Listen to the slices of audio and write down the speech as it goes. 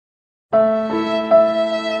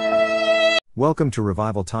Welcome to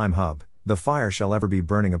Revival Time Hub. The fire shall ever be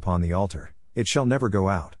burning upon the altar. It shall never go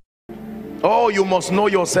out. Oh, you must know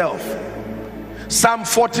yourself. Psalm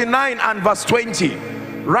 49 and verse 20.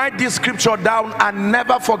 Write this scripture down and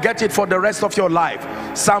never forget it for the rest of your life.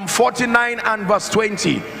 Psalm 49 and verse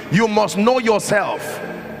 20. You must know yourself.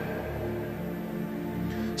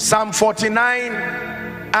 Psalm 49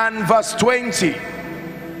 and verse 20.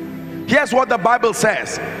 Here's what the Bible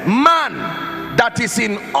says. Man that is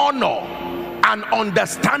in honor and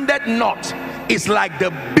understandeth not is like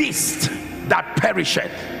the beast that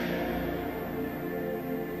perisheth.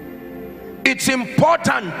 It's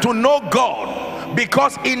important to know God,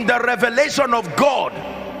 because in the revelation of God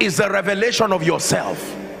is the revelation of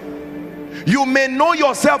yourself. You may know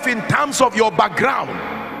yourself in terms of your background.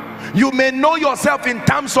 You may know yourself in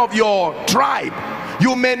terms of your tribe.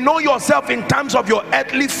 You may know yourself in terms of your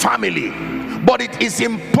earthly family. But it is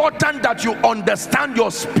important that you understand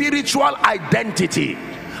your spiritual identity.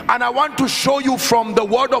 And I want to show you from the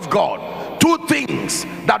Word of God two things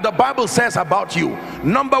that the Bible says about you.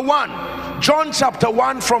 Number one, John chapter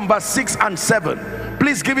 1 from verse 6 and 7.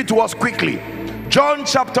 Please give it to us quickly. John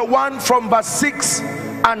chapter 1 from verse 6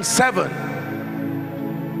 and 7.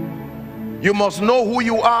 You must know who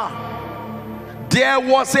you are. There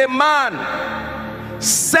was a man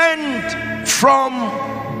sent from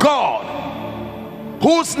God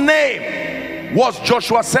whose name was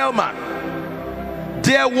Joshua Selman.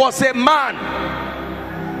 There was a man.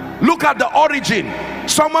 Look at the origin.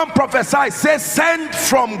 Someone prophesied, say sent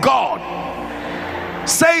from God.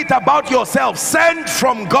 Say it about yourself, sent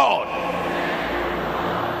from God.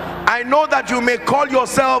 I know that you may call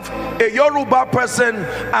yourself a Yoruba person,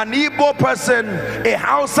 an Igbo person, a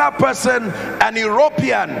Hausa person, an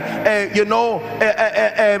European, an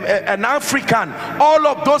African. All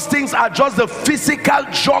of those things are just the physical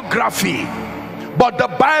geography. But the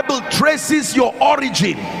Bible traces your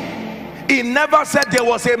origin. It never said there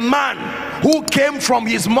was a man who came from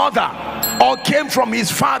his mother or came from his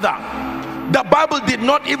father. The Bible did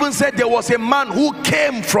not even say there was a man who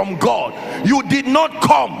came from God. You did not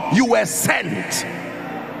come, you were sent.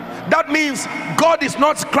 That means God is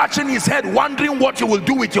not scratching his head wondering what you will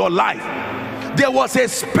do with your life. There was a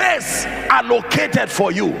space allocated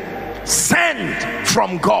for you. Sent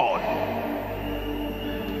from God.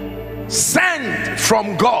 Sent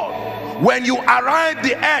from God. When you arrived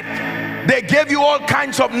the earth, they gave you all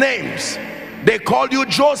kinds of names. They called you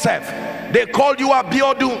Joseph, they called you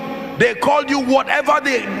Abiodun, they called you whatever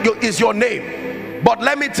is your name. But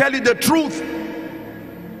let me tell you the truth.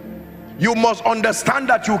 You must understand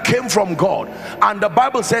that you came from God. And the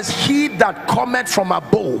Bible says, he that cometh from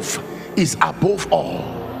above is above all.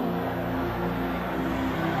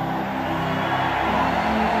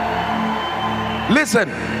 Listen,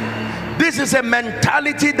 this is a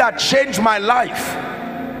mentality that changed my life.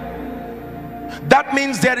 That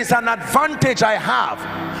means there is an advantage I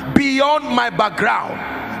have beyond my background.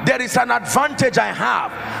 There is an advantage I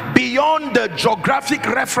have beyond the geographic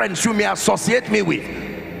reference you may associate me with.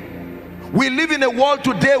 We live in a world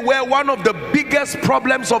today where one of the biggest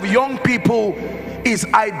problems of young people is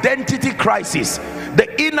identity crisis. The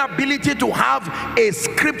inability to have a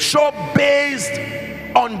scripture-based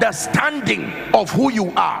understanding of who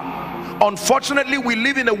you are. Unfortunately, we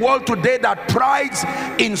live in a world today that prides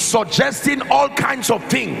in suggesting all kinds of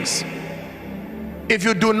things. If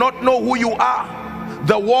you do not know who you are,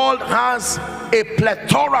 the world has a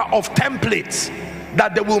plethora of templates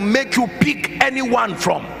that they will make you pick anyone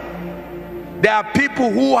from. There are people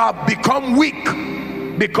who have become weak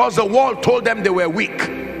because the world told them they were weak.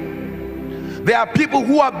 There are people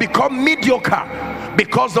who have become mediocre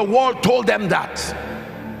because the world told them that.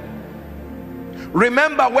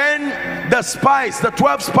 Remember when the spies, the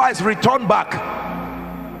 12 spies, returned back,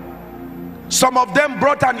 some of them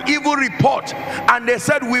brought an evil report and they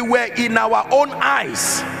said we were in our own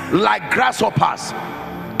eyes like grasshoppers.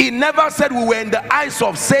 He never said we were in the eyes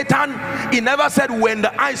of Satan. He never said we were in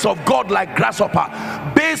the eyes of God like grasshopper.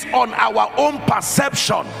 Based on our own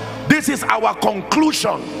perception, this is our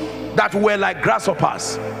conclusion, that we were like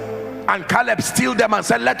grasshoppers. And Caleb stilled them and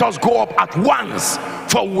said, let us go up at once,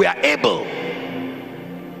 for we are able.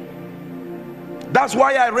 That's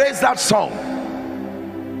why I raised that song.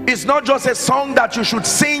 It's not just a song that you should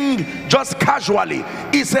sing just casually.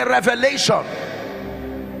 It's a revelation.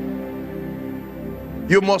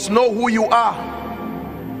 You must know who you are.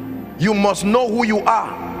 You must know who you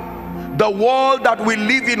are. The world that we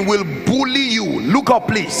live in will bully you. Look up,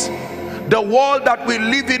 please. The world that we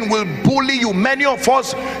live in will bully you. Many of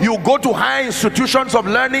us, you go to high institutions of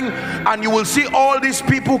learning and you will see all these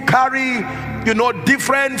people carry, you know,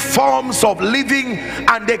 different forms of living,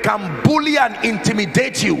 and they can bully and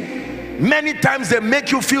intimidate you. Many times they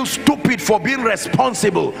make you feel stupid for being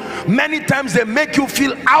responsible. Many times they make you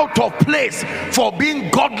feel out of place for being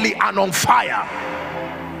godly and on fire.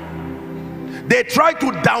 They try to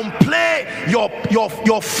downplay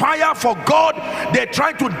your fire for God. They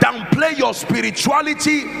try to downplay your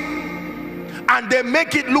spirituality, and they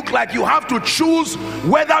make it look like you have to choose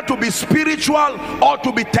whether to be spiritual or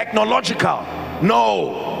to be technological.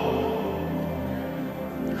 No.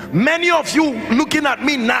 Many of you looking at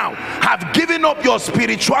me now have given up your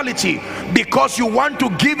spirituality because you want to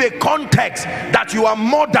give a context that you are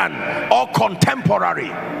modern or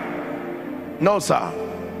contemporary. No, sir.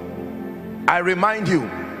 I remind you,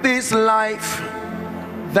 this life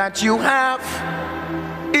that you have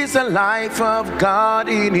is a life of God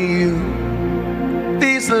in you.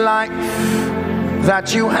 This life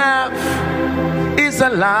that you have is a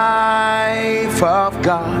life of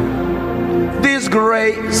God. This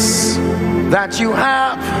grace that you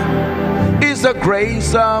have is the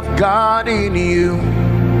grace of God in you.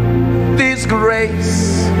 This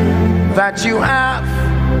grace that you have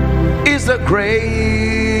is the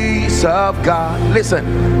grace of God. Listen,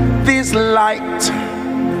 this light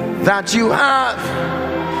that you have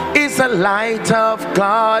is the light of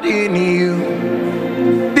God in you.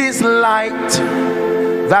 This light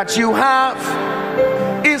that you have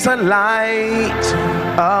is a light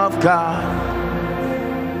of God.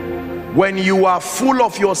 When you are full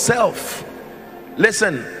of yourself,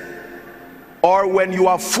 listen, or when you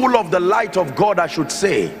are full of the light of God, I should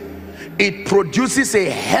say, it produces a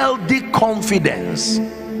healthy confidence,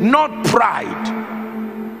 not pride.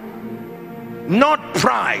 Not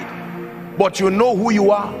pride, but you know who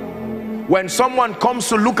you are. When someone comes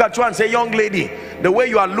to look at you and say, young lady, the way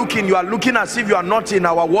you are looking as if you are not in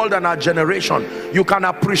our world and our generation. You can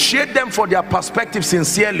appreciate them for their perspective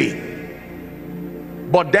sincerely,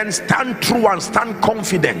 but then stand true and stand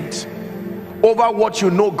confident over what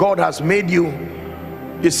you know God has made you.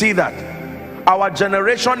 You see that our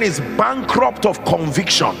generation is bankrupt of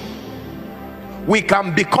conviction. We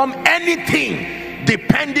can become anything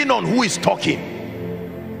depending on who is talking.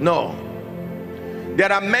 No,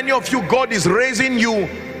 there are many of you, God is raising you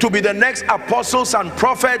to be the next apostles and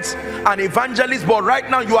prophets and evangelists, but right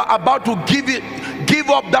now you are about to give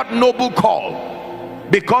up that noble call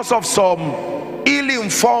because of some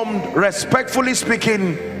ill-informed, respectfully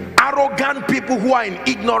speaking, arrogant people who are in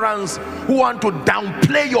ignorance, who want to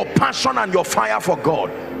downplay your passion and your fire for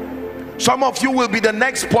God. Some of you will be the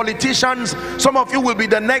next politicians, some of you will be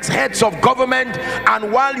the next heads of government,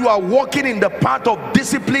 and while you are walking in the path of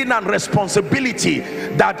discipline and responsibility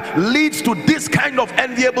that leads to this kind of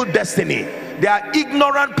enviable destiny, there are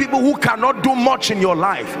ignorant people who cannot do much in your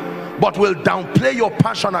life but will downplay your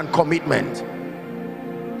passion and commitment.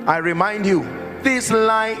 I remind you, this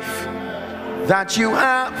life that you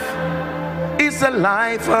have is the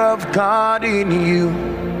life of God in you.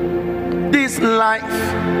 This life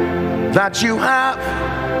that you have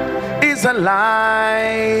is a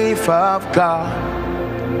life of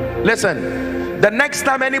God. Listen, the next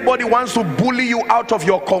time anybody wants to bully you out of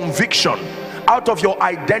your conviction, out of your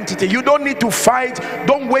identity, you don't need to fight.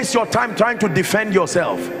 Don't waste your time trying to defend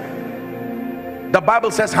yourself. The Bible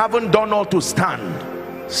says, having done all to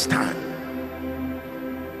stand, stand.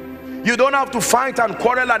 You don't have to fight and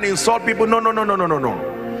quarrel and insult people.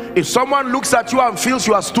 No. If someone looks at you and feels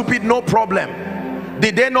you are stupid, no problem.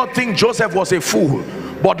 Did they not think Joseph was a fool?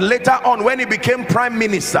 But later on, when he became prime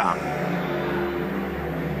minister,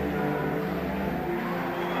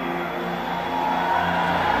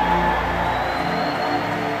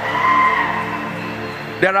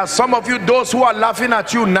 there are some of you, those who are laughing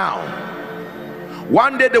at you now,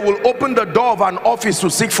 one day they will open the door of an office to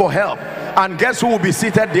seek for help, and guess who will be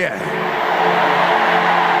seated there?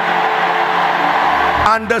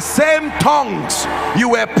 And the same tongues you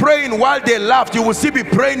were praying while they laughed, you will still be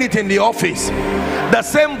praying it in the office. The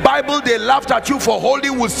same Bible they laughed at you for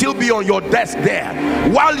holding will still be on your desk there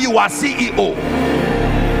while you are CEO.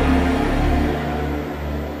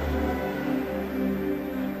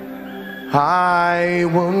 I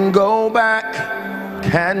won't go back,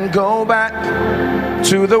 can't go back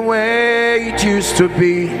to the way it used to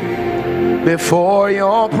be before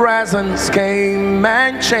your presence came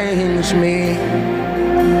and changed me.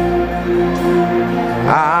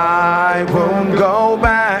 I won't go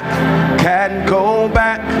back, can't go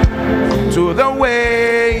back to the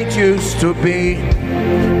way it used to be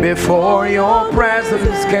before your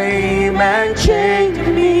presence came and changed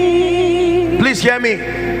me. Please hear me.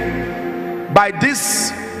 By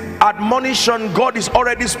this admonition, God is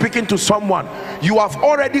already speaking to someone. You have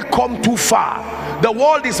already come too far. The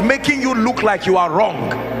world is making you look like you are wrong.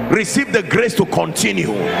 Receive the grace to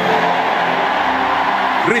continue.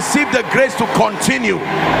 Receive the grace to continue.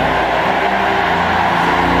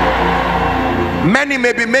 Many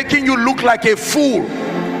may be making you look like a fool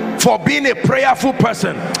for being a prayerful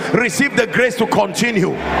person. Receive the grace to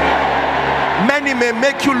continue. Many may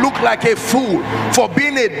make you look like a fool for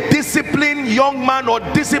being a disciplined young man or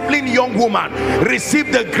disciplined young woman.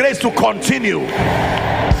 Receive the grace to continue.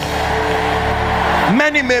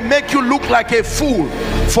 Many may make you look like a fool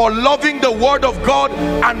for loving the word of God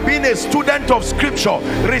and being a student of scripture.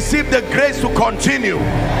 Receive the grace to continue.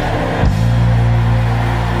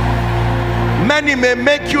 Many may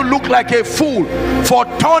make you look like a fool for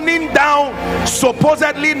turning down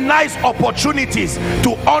supposedly nice opportunities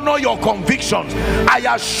to honor your convictions.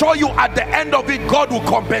 I assure you, at the end of it, God will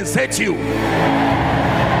compensate you.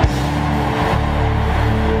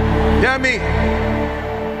 Hear me.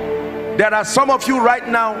 There are some of you right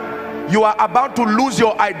now, you are about to lose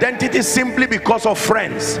your identity simply because of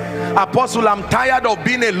friends. Apostle, I'm tired of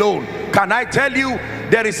being alone. Can I tell you,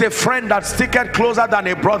 there is a friend that's sticketh closer than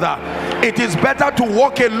a brother. It is better to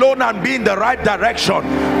walk alone and be in the right direction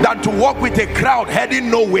than to walk with a crowd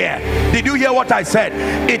heading nowhere. Did you hear what I said?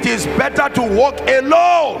 It is better to walk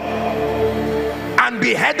alone and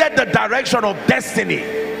be headed the direction of destiny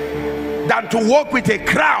than to walk with a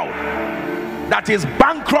crowd that is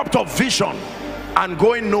bankrupt of vision and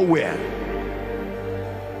going nowhere.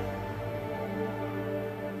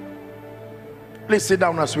 Please sit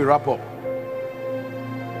down as we wrap up.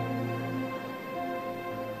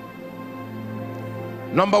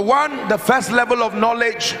 Number one, the first level of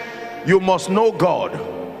knowledge, you must know God.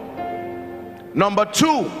 Number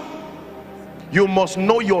two, you must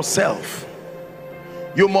know yourself.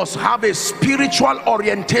 You must have a spiritual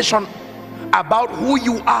orientation about who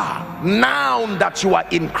you are now that you are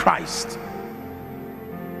in Christ.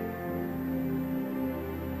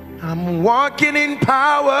 I'm walking in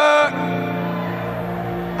power.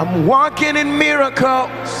 I'm walking in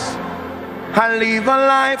miracles. I live a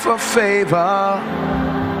life of favor.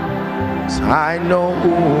 I know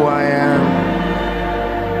who I am.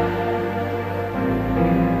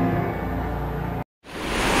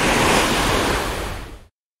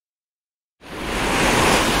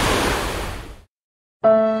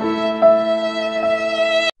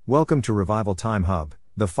 Welcome to Revival Time Hub.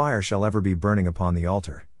 The fire shall ever be burning upon the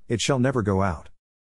altar. It shall never go out.